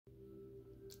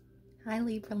Hi,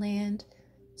 Libra land.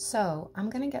 So,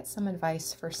 I'm going to get some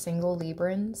advice for single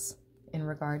Librans in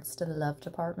regards to the love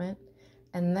department.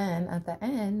 And then at the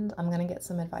end, I'm going to get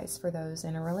some advice for those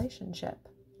in a relationship,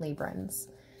 Librans.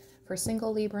 For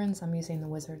single Librans, I'm using the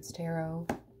Wizard's Tarot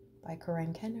by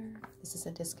Karen Kenner. This is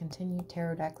a discontinued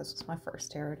tarot deck. This was my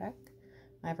first tarot deck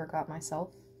I ever got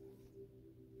myself.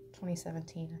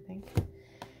 2017, I think.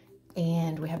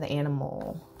 And we have the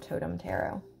Animal Totem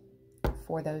Tarot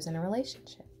for those in a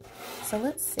relationship. So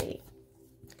let's see.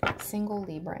 Single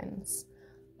Librans.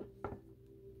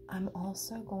 I'm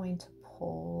also going to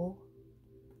pull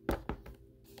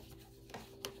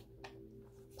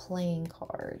playing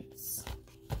cards.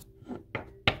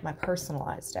 My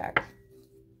personalized deck.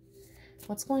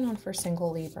 What's going on for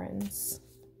single Librans?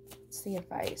 What's the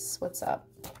advice? What's up?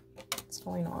 What's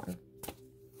going on?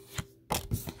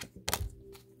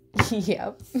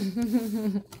 Yep.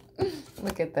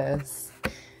 Look at this.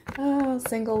 Oh,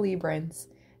 single Librans.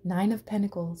 9 of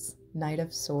Pentacles, Knight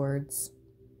of Swords.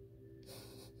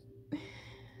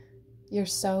 You're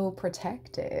so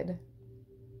protected.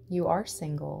 You are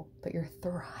single, but you're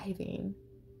thriving.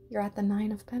 You're at the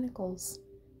 9 of Pentacles.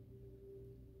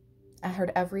 I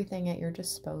heard everything at your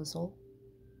disposal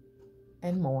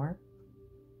and more.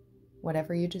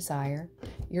 Whatever you desire.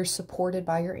 You're supported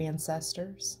by your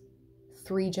ancestors.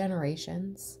 3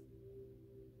 generations,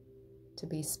 to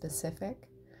be specific,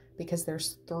 because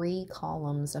there's 3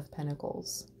 columns of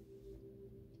pentacles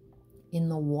in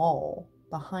the wall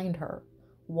behind her.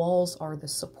 Walls are the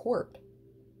support,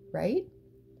 right?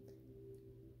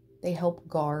 They help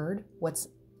guard what's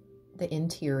the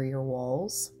interior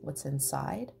walls, what's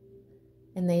inside,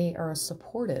 and they are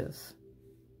supportive.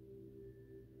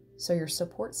 So your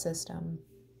support system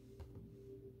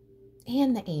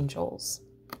and the angels.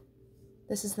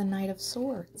 This is the Knight of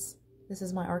Swords. This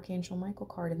is my Archangel Michael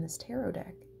card in this tarot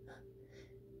deck.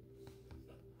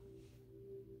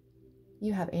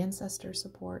 You have ancestor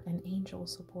support and angel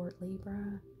support,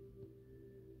 Libra.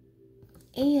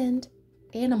 And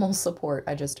animal support,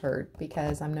 I just heard,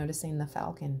 because I'm noticing the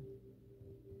falcon.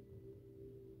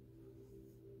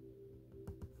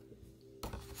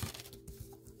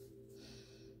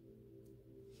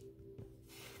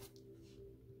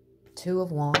 Two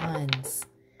of Wands.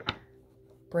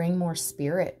 Bring more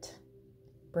spirit.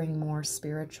 Bring more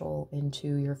spiritual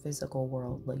into your physical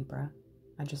world, Libra.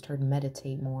 I just heard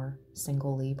meditate more.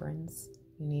 Single Librans,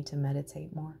 you need to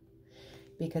meditate more.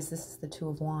 Because this is the 2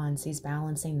 of Wands. He's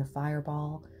balancing the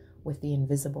fireball with the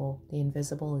invisible. The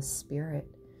invisible is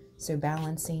spirit. So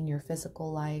balancing your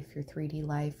physical life, your 3D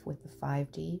life with the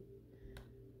 5D.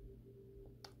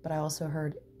 But I also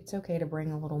heard it's okay to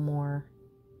bring a little more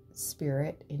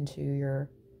spirit into your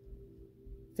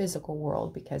physical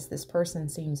world, because this person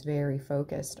seems very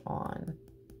focused on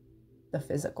the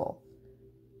physical.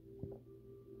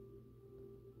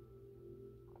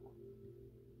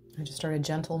 I just heard a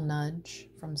gentle nudge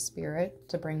from spirit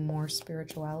to bring more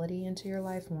spirituality into your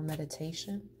life, more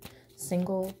meditation.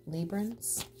 Single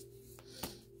Librans.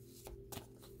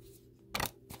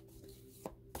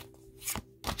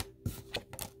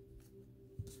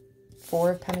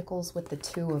 Four of Pentacles with the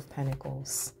 2 of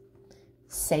Pentacles.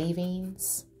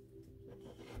 Savings.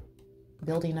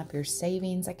 Building up your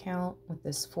savings account with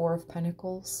this 4 of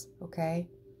Pentacles, okay?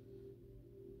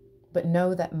 But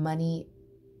know that money,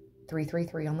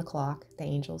 333 on the clock, the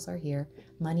angels are here.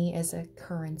 Money is a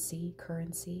currency.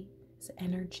 Currency is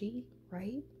energy,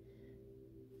 right?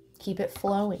 Keep it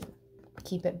flowing.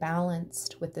 Keep it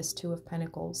balanced with this 2 of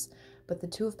Pentacles. But the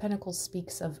 2 of Pentacles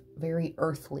speaks of very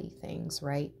earthly things,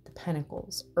 right? The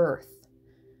Pentacles, earth.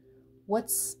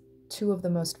 What's 2 of the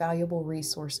most valuable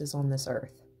resources on this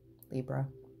earth, Libra?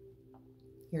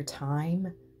 Your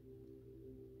time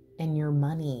and your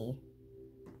money.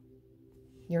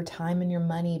 Your time and your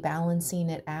money, balancing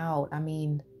it out. I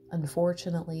mean,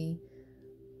 unfortunately,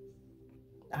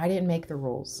 I didn't make the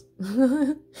rules.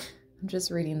 I'm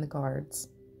just reading the cards.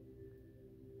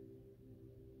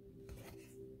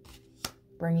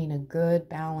 Bringing a good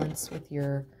balance with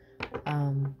your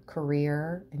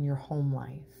career and your home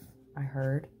life, I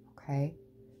heard. Okay.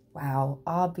 Wow.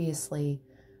 Obviously,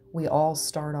 we all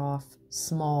start off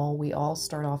small. We all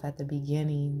start off at the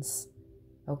beginnings.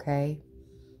 Okay.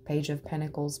 Page of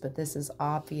Pentacles, but this is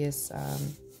obvious.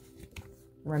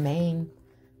 Remain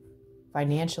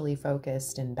financially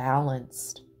focused and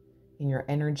balanced in your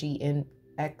energy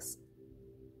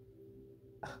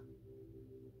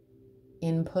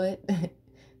input,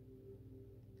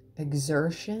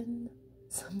 exertion,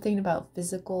 something about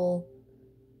physical.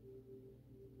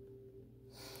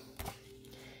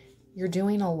 You're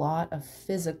doing a lot of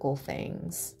physical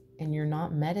things and you're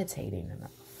not meditating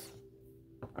enough.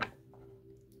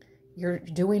 You're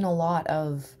doing a lot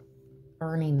of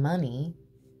earning money,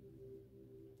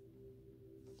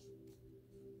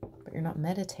 but you're not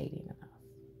meditating enough.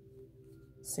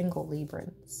 Single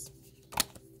Librans.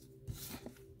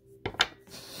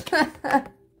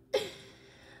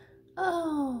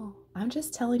 Oh, I'm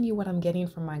just telling you what I'm getting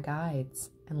from my guides.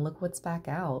 And look what's back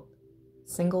out.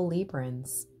 Single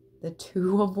Librans. The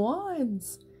Two of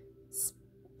Wands.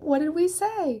 What did we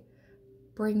say?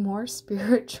 Bring more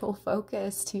spiritual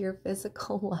focus to your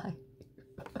physical life.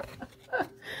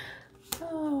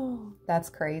 Oh, that's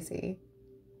crazy.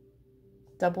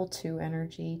 Double two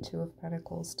energy, Two of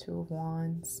Pentacles, Two of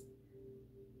Wands.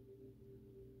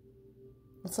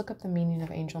 Let's look up the meaning of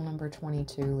angel number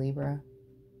 22, Libra,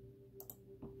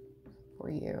 for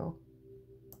you.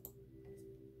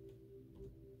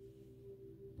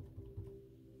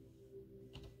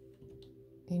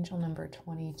 Angel number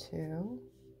 22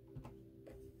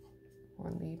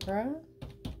 for Libra.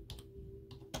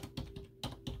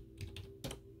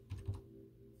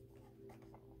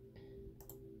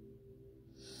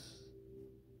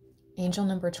 Angel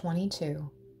number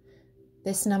 22.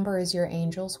 This number is your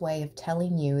angel's way of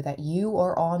telling you that you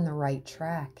are on the right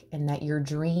track and that your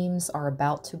dreams are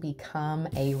about to become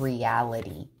a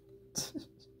reality.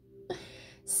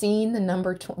 Seeing the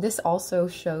number, this also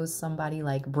shows somebody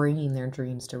like bringing their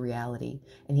dreams to reality.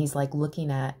 And he's like looking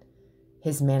at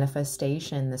his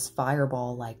manifestation, this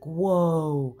fireball, like,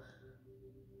 whoa,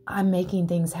 I'm making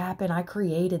things happen. I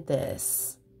created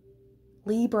this.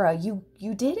 Libra, you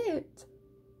did it.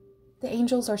 The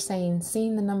angels are saying,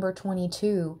 seeing the number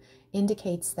 22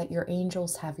 indicates that your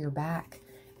angels have your back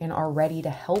and are ready to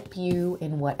help you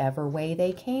in whatever way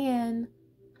they can.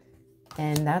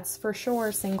 And that's for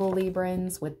sure, single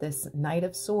Librans, with this Knight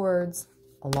of Swords,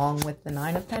 along with the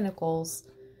Nine of Pentacles.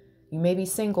 You may be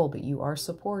single, but you are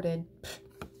supported.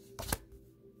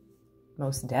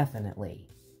 Most definitely.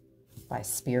 By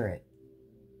Spirit.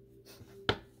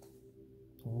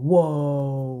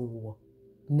 Whoa.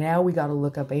 Now we got to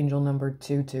look up angel number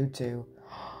 222.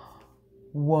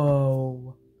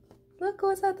 Whoa. Look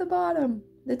what's at the bottom.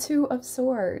 The Two of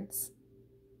Swords.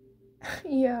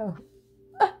 Yo.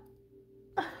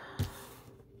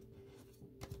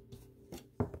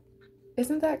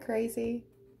 Isn't that crazy?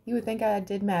 You would think I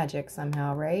did magic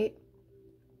somehow, right?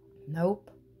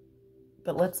 Nope.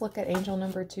 But let's look at angel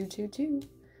number 222.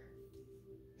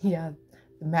 Yeah,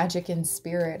 the magic in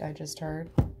spirit, I just heard.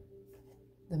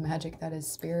 The magic that is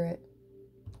spirit.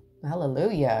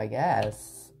 Hallelujah,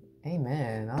 yes.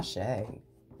 Amen, Ashe.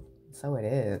 So it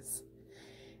is.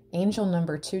 Angel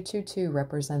number 222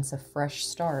 represents a fresh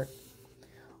start.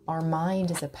 Our mind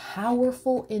is a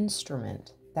powerful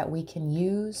instrument that we can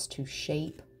use to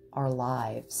shape our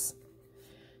lives.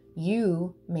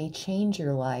 You may change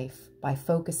your life by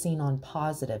focusing on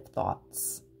positive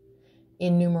thoughts.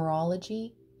 In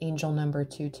numerology, angel number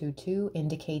 222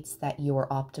 indicates that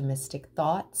your optimistic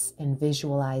thoughts and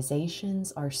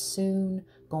visualizations are soon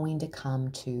going to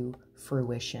come to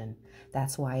fruition.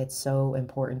 That's why it's so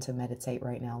important to meditate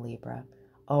right now, Libra.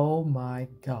 Oh my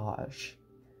gosh.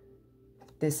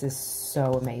 This is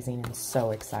so amazing and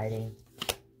so exciting.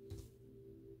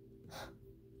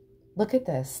 Look at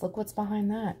this. Look what's behind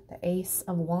that. The Ace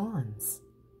of Wands.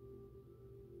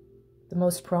 The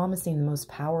most promising, the most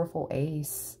powerful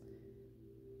ace.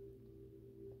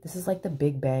 This is like the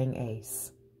Big Bang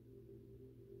ace.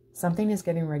 Something is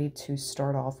getting ready to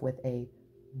start off with a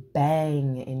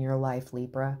bang in your life,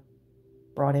 Libra.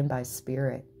 Brought in by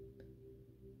Spirit.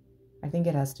 I think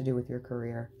it has to do with your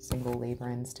career, single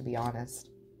Librans, to be honest.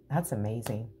 That's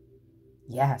amazing.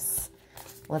 Yes.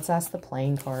 Let's ask the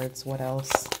playing cards what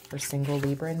else for single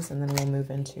Librans, and then we'll move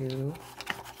into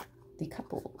the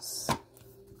couples.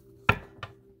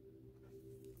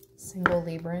 Single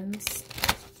Librans,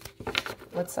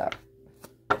 what's up?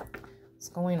 What's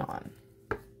going on?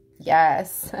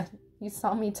 Yes, you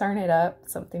saw me turn it up.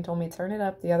 Something told me turn it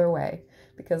up the other way.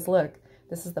 Because look,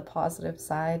 this is the positive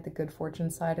side, the good fortune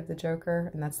side of the Joker,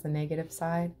 and that's the negative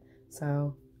side.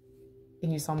 So,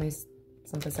 and you saw me,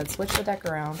 something said switch the deck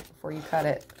around before you cut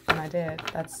it. And I did.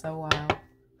 That's so wild.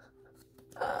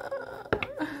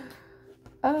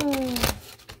 Oh.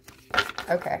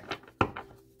 Okay.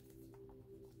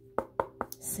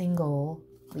 Single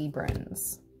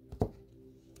Librans.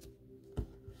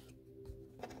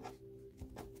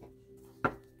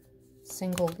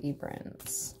 Single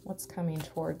Librans. What's coming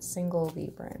towards single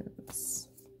Librans?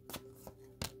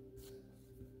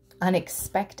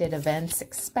 Unexpected events.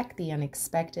 Expect the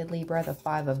unexpected, Libra. The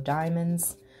Five of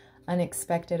Diamonds.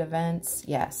 Unexpected events.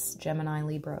 Yes. Gemini,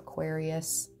 Libra,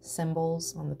 Aquarius.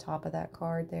 Symbols on the top of that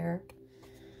card there.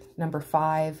 Number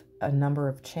 5, a number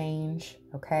of change,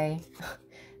 okay?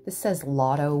 This says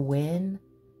lotto win.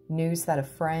 News that a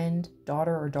friend,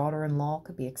 daughter or daughter-in-law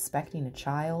could be expecting a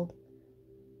child.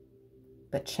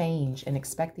 But change and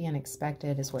expect the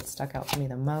unexpected is what stuck out to me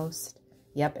the most.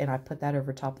 Yep, and I put that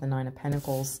over top of the 9 of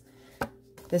Pentacles.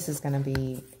 This is going to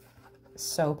be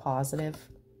so positive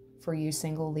for you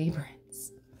single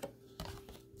Librans.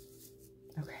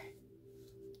 Okay.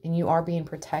 And you are being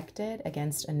protected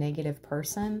against a negative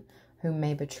person who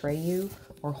may betray you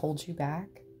or hold you back.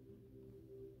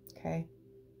 Okay.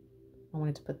 I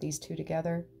wanted to put these two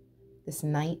together. This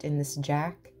Knight and this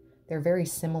Jack. They're very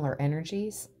similar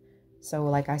energies. So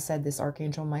like I said, this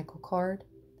Archangel Michael card,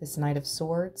 this Knight of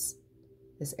Swords,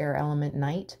 this air element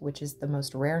Knight, which is the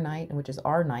most rare Knight and which is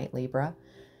our Knight, Libra,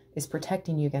 is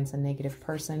protecting you against a negative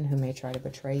person who may try to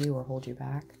betray you or hold you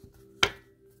back.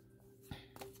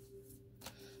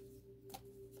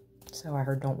 So I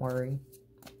heard, don't worry.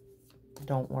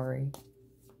 Don't worry.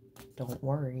 Don't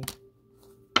worry.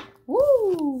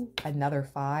 Woo! Another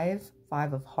 5.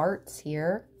 5 of Hearts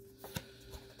here.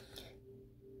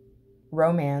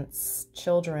 Romance,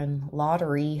 children,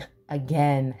 lottery,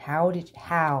 again.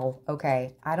 How?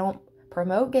 Okay, I don't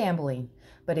promote gambling,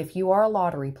 but if you are a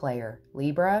lottery player,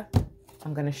 Libra,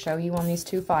 I'm going to show you on these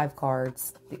 2 5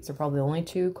 cards. These are probably the only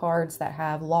 2 cards that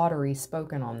have lottery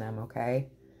spoken on them, okay?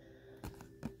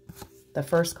 The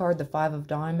first card, the 5 of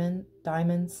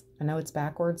diamonds. I know it's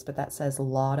backwards, but that says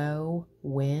lotto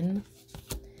win.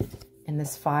 And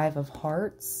this 5 of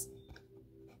hearts.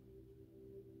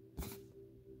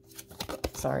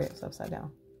 Sorry, it's upside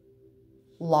down.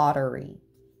 Lottery.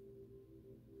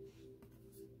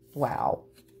 Wow.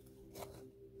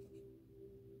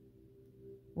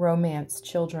 Romance,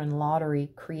 children, lottery,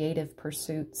 creative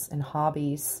pursuits, and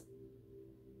hobbies.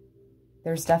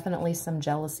 There's definitely some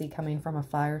jealousy coming from a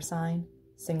fire sign,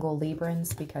 single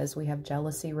Librans, because we have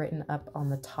jealousy written up on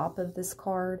the top of this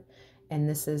card. And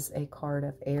this is a card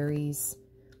of Aries,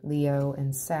 Leo,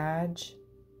 and Sag.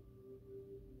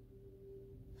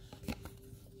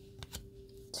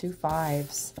 2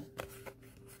 5s.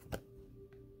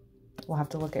 We'll have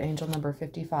to look at angel number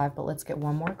 55, but let's get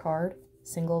one more card.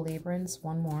 Single Librans,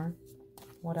 one more.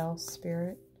 What else,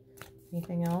 Spirit?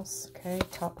 Anything else? Okay,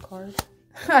 top card.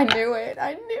 I knew it.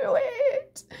 I knew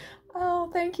it. Oh,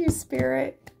 thank you,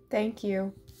 Spirit. Thank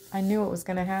you. I knew it was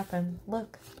going to happen.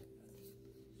 Look.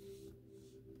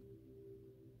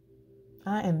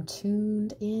 I am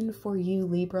tuned in for you,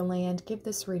 Libra land. Give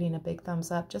this reading a big thumbs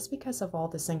up just because of all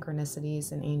the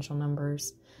synchronicities and angel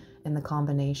numbers and the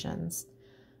combinations.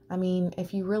 I mean,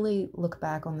 if you really look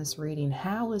back on this reading,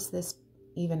 how is this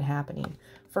even happening?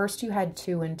 First, you had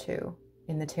 2 and 2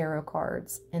 in the tarot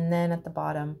cards, and then at the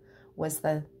bottom was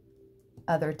the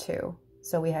other 2.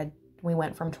 So we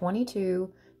went from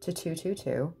 22 to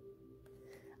 222.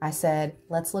 I said,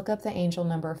 let's look up the angel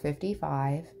number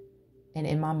 55. And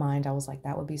in my mind, I was like,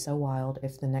 that would be so wild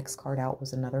if the next card out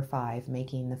was another 5,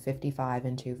 making the 55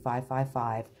 into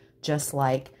 555, just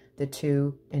like the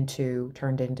 2 and 2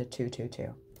 turned into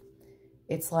 222.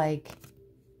 It's like,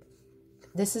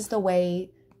 this is the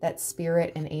way that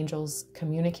spirit and angels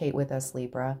communicate with us,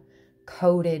 Libra.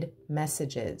 Coded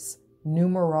messages,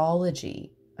 numerology,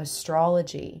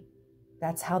 astrology.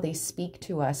 That's how they speak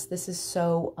to us. This is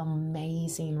so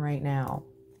amazing right now.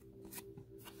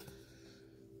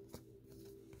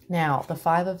 Now, the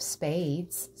 5 of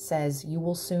Spades says you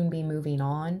will soon be moving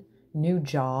on, new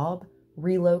job,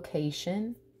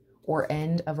 relocation, or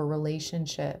end of a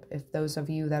relationship. If those of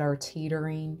you that are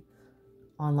teetering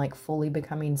on like fully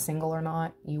becoming single or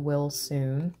not, you will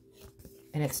soon.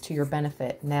 And it's to your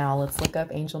benefit. Now, let's look up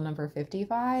angel number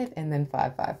 55 and then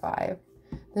 555.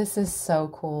 This is so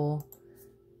cool.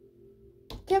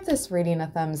 Give this reading a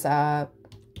thumbs up.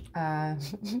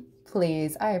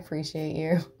 Please, I appreciate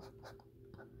you.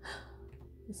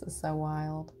 This is so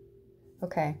wild.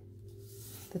 Okay.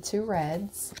 The 2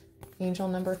 reds. Angel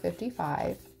number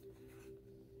 55.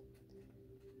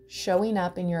 Showing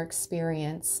up in your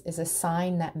experience is a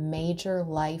sign that major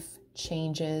life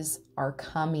changes are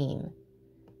coming.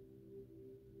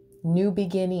 New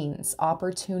beginnings,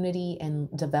 opportunity, and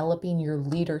developing your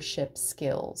leadership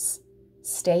skills.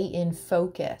 Stay in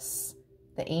focus.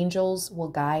 The angels will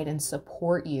guide and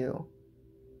support you.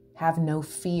 Have no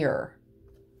fear.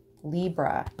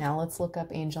 Libra. Now let's look up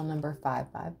angel number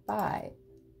 555.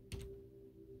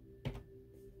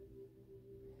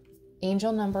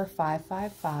 Angel number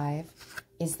 555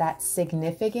 is that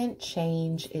significant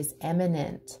change is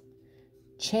imminent.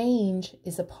 Change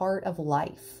is a part of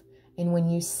life. And when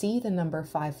you see the number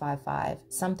 555,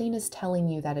 something is telling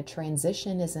you that a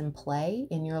transition is in play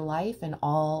in your life and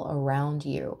all around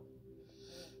you.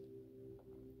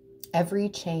 Every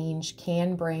change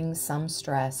can bring some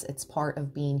stress. It's part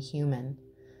of being human.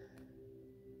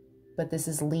 But this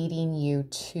is leading you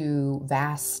to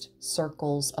vast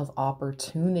circles of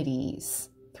opportunities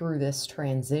through this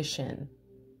transition.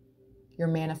 You're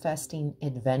manifesting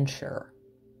adventure.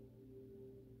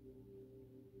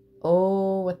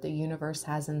 Oh, what the universe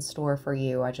has in store for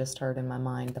you. I just heard in my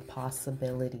mind the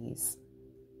possibilities.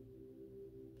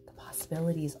 The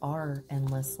possibilities are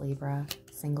endless, Libra,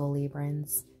 single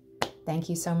Librans. Thank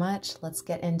you so much. Let's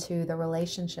get into the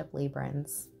relationship,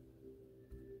 Librans.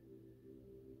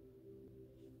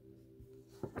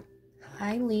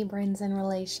 Hi, Librans in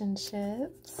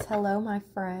relationships. Hello, my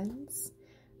friends.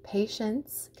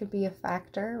 Patience could be a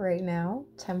factor right now.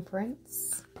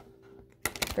 Temperance.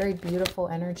 Very beautiful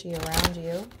energy around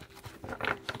you.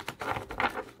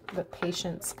 But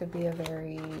patience could be a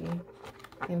very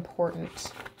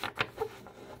important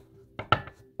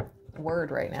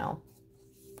word right now.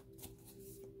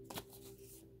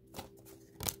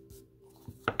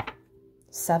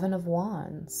 Seven of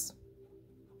Wands.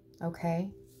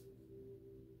 Okay.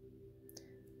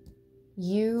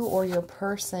 You or your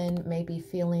person may be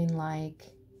feeling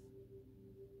like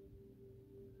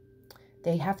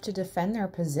they have to defend their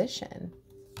position.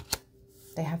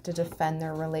 They have to defend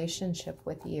their relationship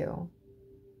with you.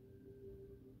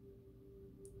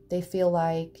 They feel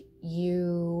like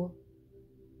you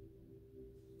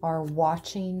are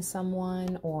watching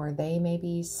someone, or they may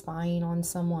be spying on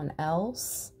someone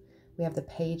else. We have the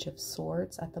Page of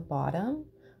Swords at the bottom.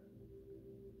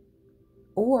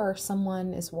 Or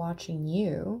someone is watching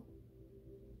you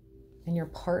and your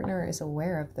partner is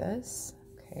aware of this.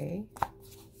 Okay.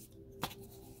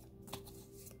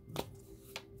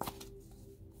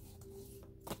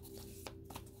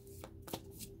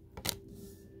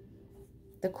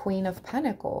 The Queen of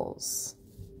Pentacles.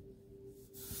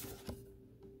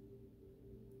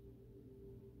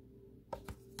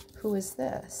 Who is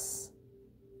this?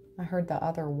 I heard the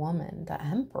other woman, the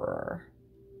Emperor.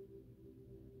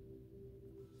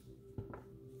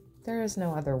 There is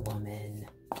no other woman.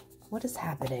 What is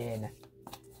happening?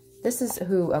 This is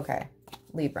who, okay,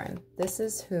 Libran. This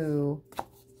is who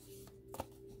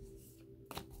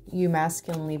you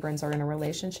masculine Librans are in a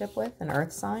relationship with, an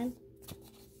earth sign.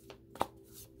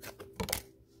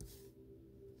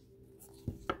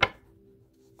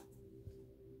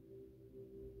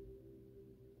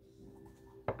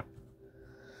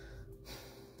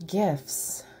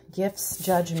 Gifts,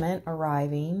 judgment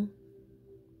arriving.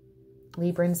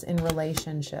 Librans in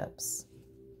relationships.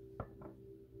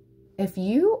 If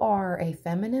you are a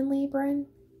feminine Libran,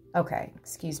 okay,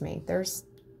 excuse me,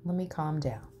 let me calm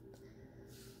down.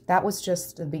 That was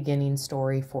just the beginning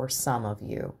story for some of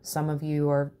you. Some of you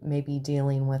are maybe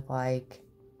dealing with like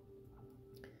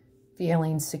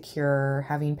feeling secure,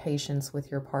 having patience with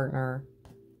your partner.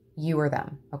 You or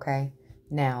them, okay?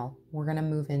 Now, we're going to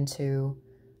move into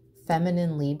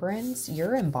feminine Librans.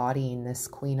 You're embodying this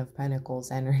Queen of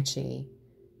Pentacles energy.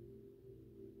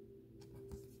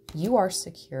 You are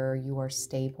secure. You are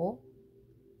stable.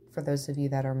 For those of you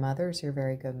that are mothers, you're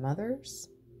very good mothers.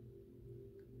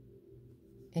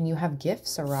 And you have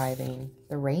gifts arriving.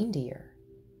 The reindeer.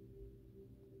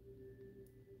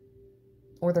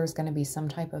 Or there's going to be some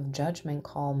type of judgment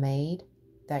call made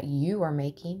that you are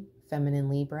making, feminine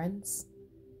Librans.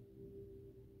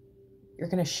 You're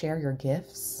going to share your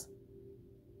gifts.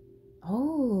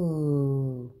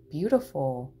 Oh,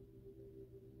 beautiful.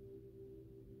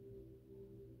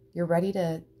 You're ready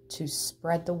to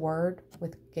spread the word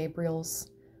with Gabriel's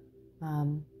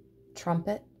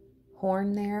trumpet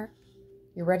horn there.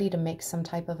 You're ready to make some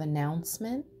type of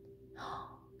announcement.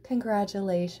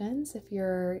 Congratulations if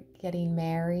you're getting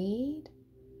married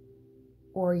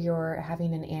or you're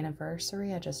having an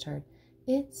anniversary. I just heard,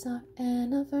 it's our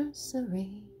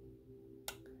anniversary.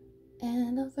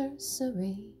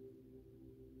 Anniversary.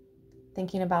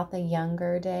 Thinking about the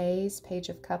younger days, Page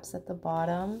of Cups at the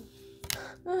bottom.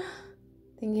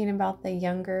 Thinking about the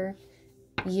younger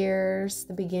years,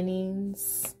 the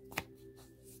beginnings.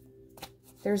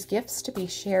 There's gifts to be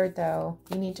shared, though.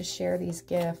 You need to share these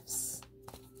gifts.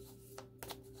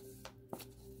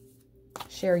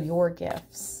 Share your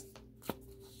gifts.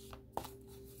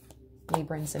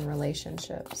 Librans in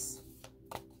relationships.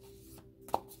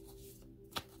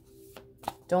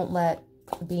 Don't let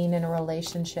being in a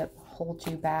relationship hold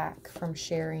you back from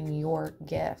sharing your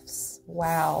gifts.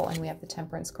 Wow. And we have the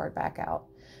Temperance card back out.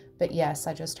 But yes,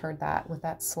 I just heard that with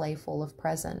that sleigh full of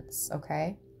presents.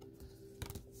 Okay.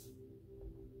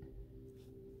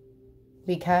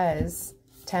 Because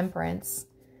Temperance,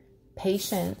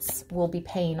 patience will be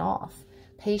paying off.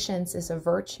 Patience is a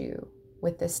virtue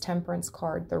with this Temperance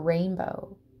card, the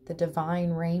rainbow, the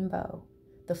divine rainbow,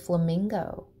 the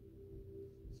flamingo.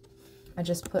 I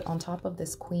just put on top of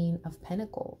this Queen of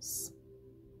Pentacles.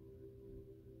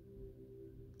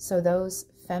 So those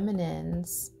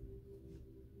feminines,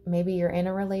 maybe you're in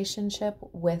a relationship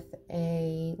with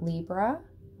a Libra,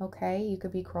 okay? You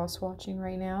could be cross-watching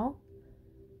right now.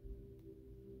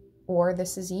 Or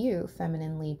this is you,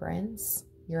 feminine Librans.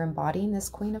 You're embodying this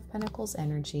Queen of Pentacles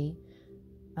energy.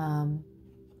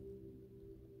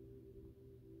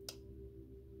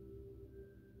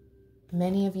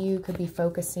 Many of you could be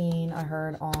focusing, I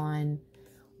heard, on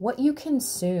what you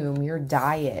consume, your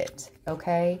diet,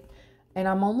 okay? And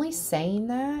I'm only saying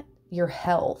that, your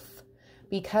health,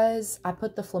 because I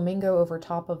put the flamingo over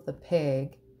top of the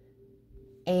pig,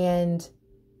 and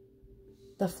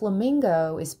the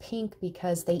flamingo is pink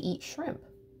because they eat shrimp.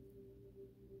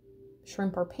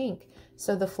 Shrimp are pink.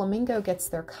 So the flamingo gets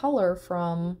their color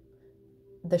from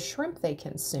the shrimp they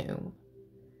consume.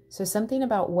 So something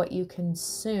about what you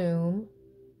consume,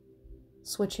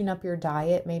 switching up your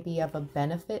diet may be of a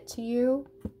benefit to you.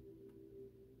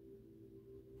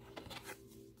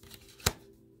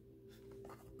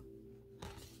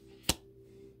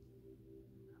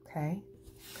 Okay,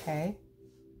 okay.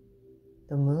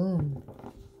 The moon.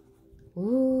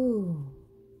 Ooh.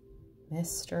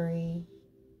 Mystery.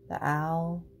 The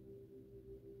owl.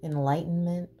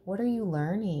 Enlightenment. What are you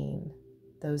learning?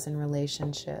 Those in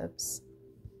relationships.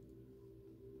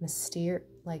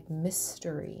 Like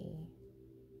mystery.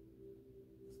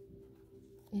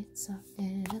 It's our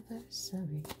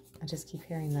anniversary. I just keep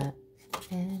hearing that.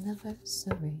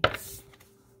 Anniversary.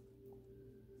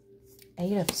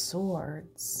 Eight of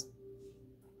Swords.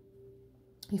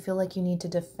 You feel like you need to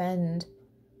defend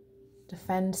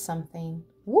something.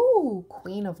 Woo!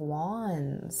 Queen of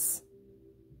Wands.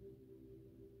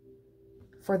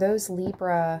 For those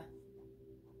Libra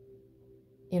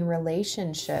in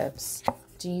relationships,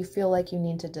 do you feel like you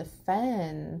need to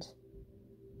defend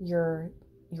your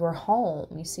home?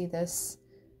 You see this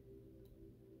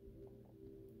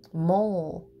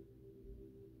mole.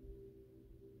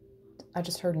 I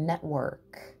just heard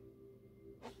network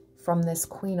from this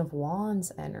Queen of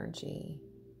Wands energy.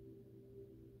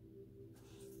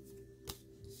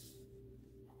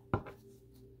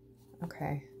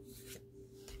 Okay.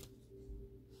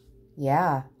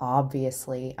 Yeah,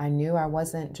 obviously. I knew I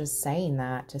wasn't just saying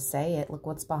that to say it. Look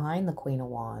what's behind the Queen of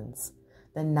Wands.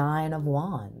 The Nine of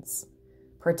Wands.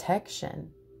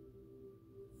 Protection.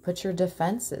 Put your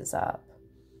defenses up.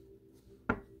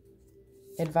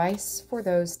 Advice for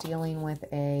those dealing with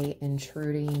a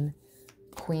intruding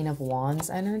Queen of Wands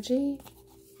energy.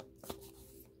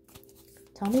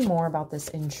 Tell me more about this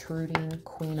intruding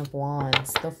Queen of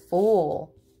Wands. The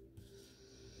Fool.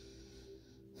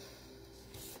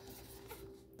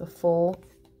 The Fool.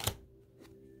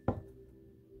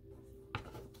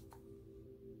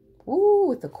 Ooh,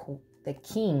 with the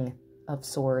King of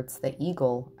Swords, the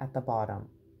eagle at the bottom.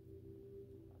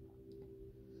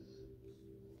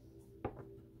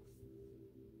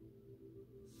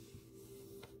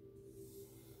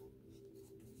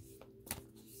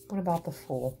 What about the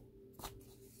Fool?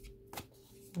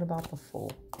 What about the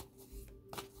Fool?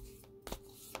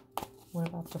 What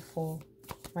about the Fool?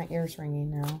 My ear's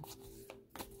ringing now.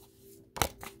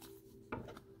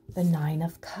 The Nine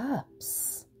of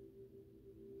Cups.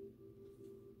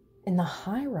 And the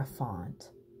Hierophant.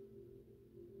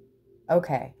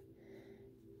 Okay.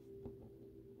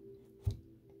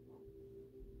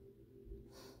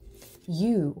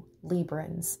 You,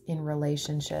 Librans, in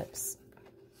relationships,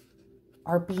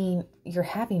 you're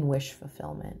having wish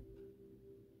fulfillment.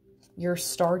 You're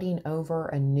starting over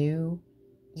anew.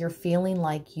 You're feeling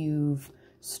like you've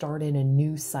started a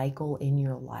new cycle in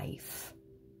your life.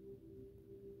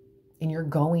 And you're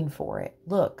going for it.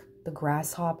 Look, the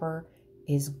grasshopper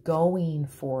is going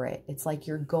for it. It's like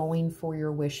you're going for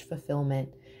your wish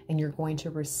fulfillment, and you're going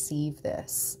to receive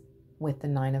this with the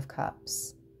Nine of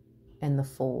Cups and the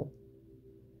Fool.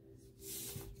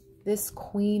 This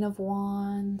Queen of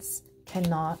Wands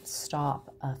cannot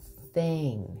stop a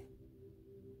thing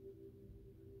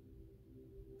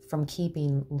from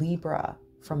keeping Libra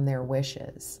from their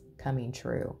wishes coming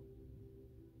true.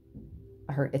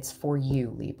 I heard it's for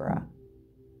you, Libra.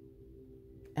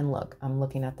 And look, I'm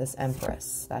looking at this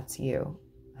Empress. That's you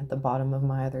at the bottom of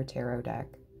my other tarot deck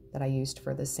that I used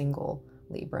for the single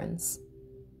Librans.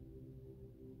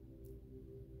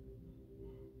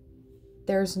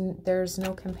 There's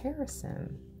no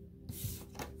comparison.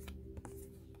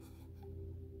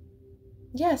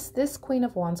 Yes, this Queen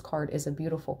of Wands card is a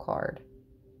beautiful card.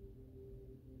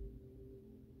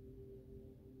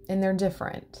 And they're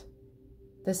different.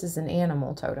 This is an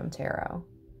animal totem tarot.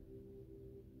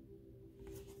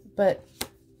 But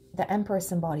the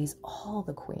Empress embodies all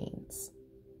the queens.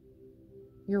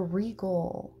 You're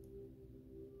regal.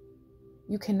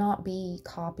 You cannot be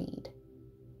copied.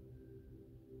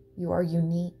 You are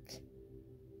unique.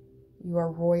 You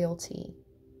are royalty.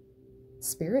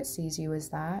 Spirit sees you as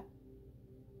that.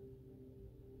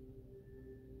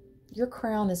 Your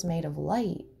crown is made of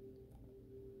light.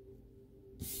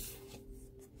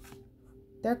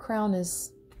 Their crown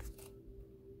is,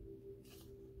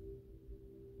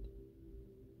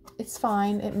 it's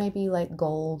fine. It may be like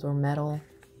gold or metal,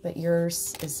 but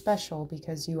yours is special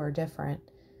because you are different.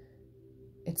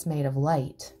 It's made of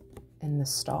light and the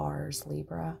stars,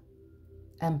 Libra.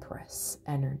 Empress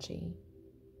energy.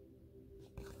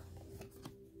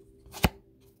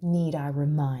 Need I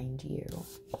remind you?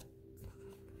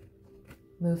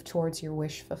 Move towards your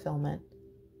wish fulfillment.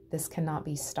 This cannot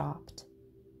be stopped.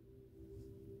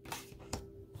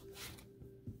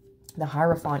 The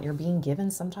Hierophant, you're being given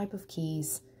some type of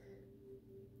keys.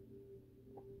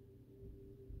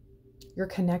 Your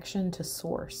connection to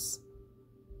source.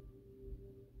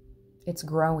 It's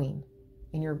growing.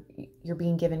 And you're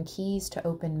being given keys to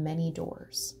open many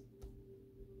doors.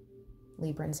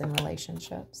 Librans in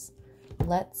relationships.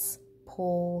 Let's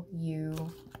pull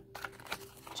you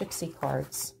Gypsy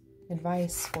cards.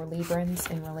 Advice for Librans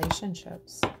in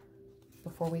relationships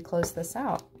before we close this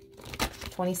out.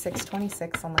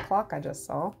 2626 on the clock I just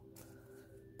saw.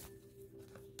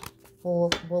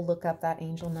 We'll look up that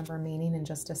angel number meaning in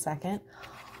just a second.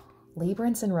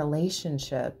 Librans in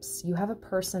relationships. You have a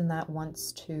person that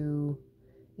wants to,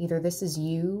 either this is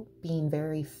you being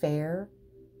very fair.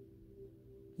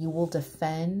 You will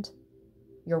defend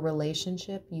your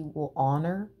relationship. You will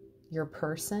honor your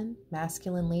person.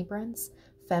 Masculine Librans.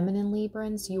 Feminine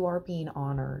Librans, you are being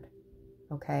honored.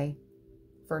 Okay?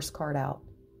 First card out.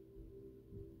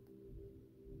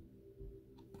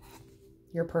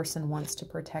 Your person wants to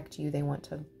protect you. They want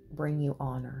to bring you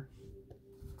honor.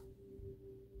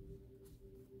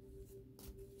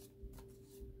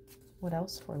 What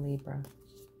else for Libra?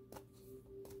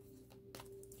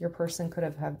 Your person could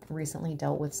have recently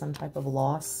dealt with some type of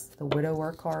loss. The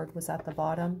widower card was at the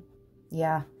bottom.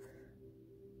 Yeah.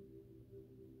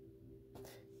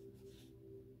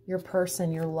 Your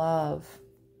person, your love.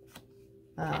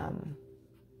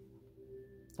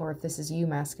 Or if this is you,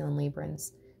 masculine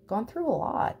Librans. Gone through a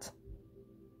lot.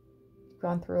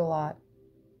 Gone through a lot.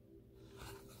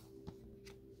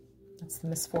 That's the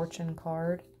misfortune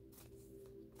card.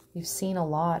 You've seen a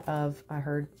lot of, I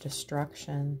heard,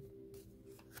 destruction.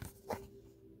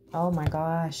 Oh my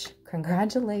gosh.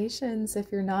 Congratulations.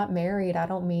 If you're not married, I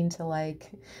don't mean to like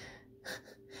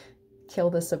kill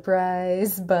the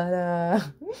surprise, but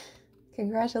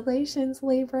congratulations,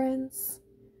 Librans.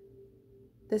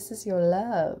 This is your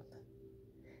love.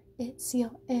 It's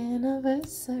your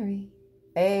anniversary.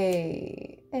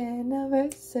 Hey,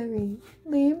 anniversary,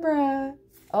 Libra.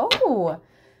 Oh,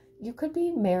 you could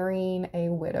be marrying a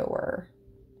widower.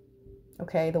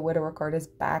 Okay, the widower card is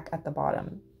back at the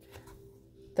bottom.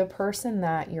 The person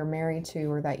that you're married to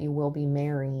or that you will be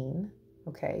marrying,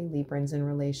 okay, Librans in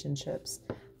relationships,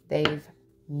 they've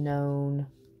known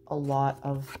a lot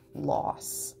of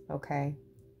loss, okay?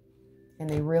 And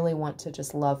they really want to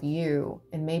just love you.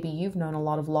 And maybe you've known a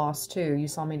lot of loss too. You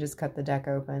saw me just cut the deck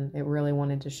open. It really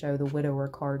wanted to show the widower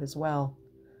card as well.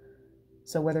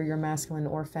 So whether you're masculine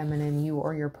or feminine, you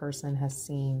or your person has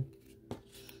seen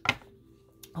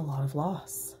a lot of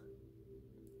loss.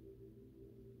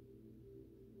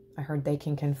 I heard they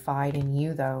can confide in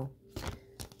you though.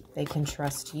 They can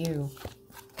trust you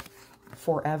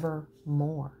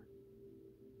forevermore.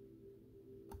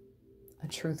 A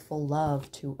truthful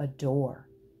love to adore.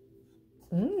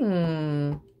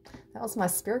 That was my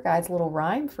spirit guide's little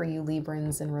rhyme for you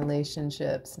Librans in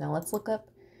relationships. Now let's look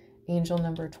up angel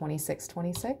number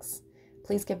 2626.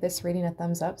 Please give this reading a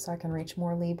thumbs up so I can reach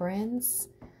more Librans.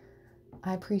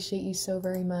 I appreciate you so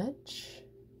very much.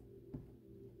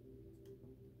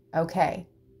 Okay.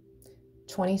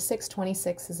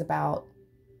 2626 is about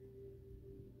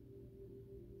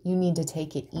you need to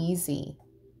take it easy.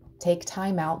 Take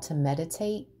time out to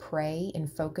meditate, pray,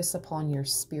 and focus upon your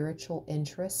spiritual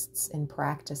interests and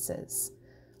practices.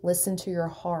 Listen to your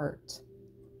heart.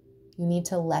 You need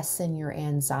to lessen your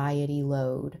anxiety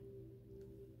load.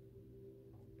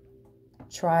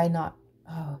 Try not,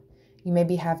 you may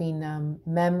be having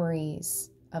memories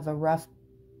of a rough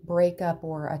breakup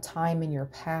or a time in your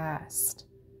past.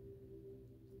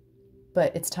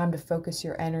 But it's time to focus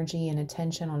your energy and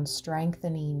attention on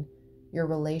strengthening your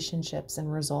relationships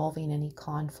and resolving any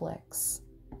conflicts.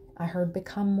 I heard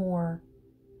become more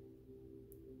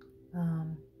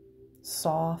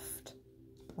soft,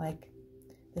 like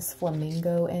This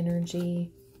flamingo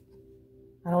energy.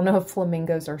 I don't know if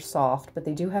flamingos are soft, but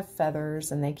they do have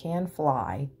feathers and they can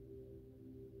fly.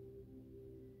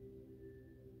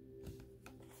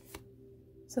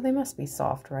 So they must be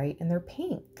soft, right? And they're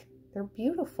pink. They're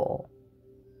beautiful.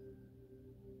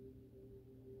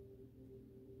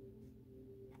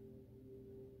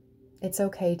 It's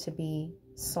okay to be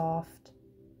soft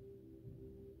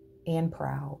and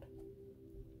proud.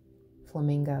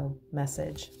 Flamingo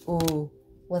message. Ooh,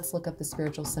 let's look up the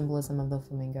spiritual symbolism of the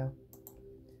flamingo.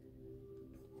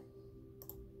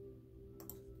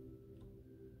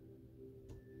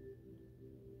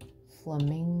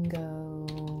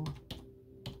 Flamingo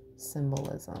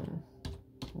symbolism.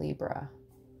 Libra.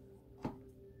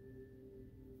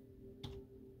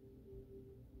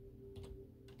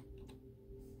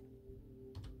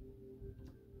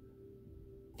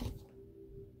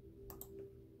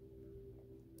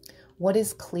 What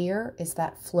is clear is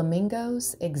that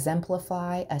flamingos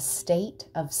exemplify a state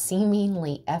of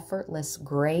seemingly effortless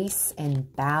grace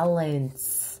and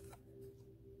balance.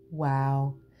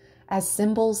 Wow. As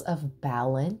symbols of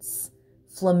balance,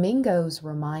 flamingos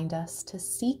remind us to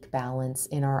seek balance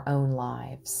in our own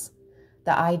lives.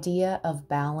 The idea of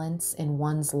balance in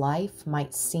one's life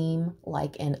might seem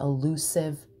like an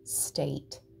elusive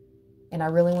state. And I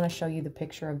really want to show you the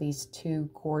picture of these two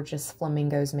gorgeous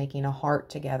flamingos making a heart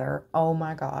together. Oh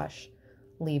my gosh.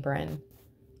 Libran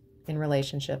in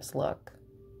relationships, look.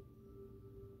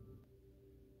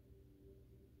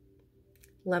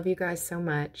 Love you guys so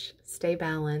much. Stay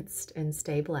balanced and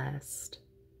stay blessed.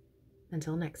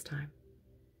 Until next time.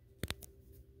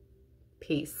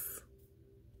 Peace.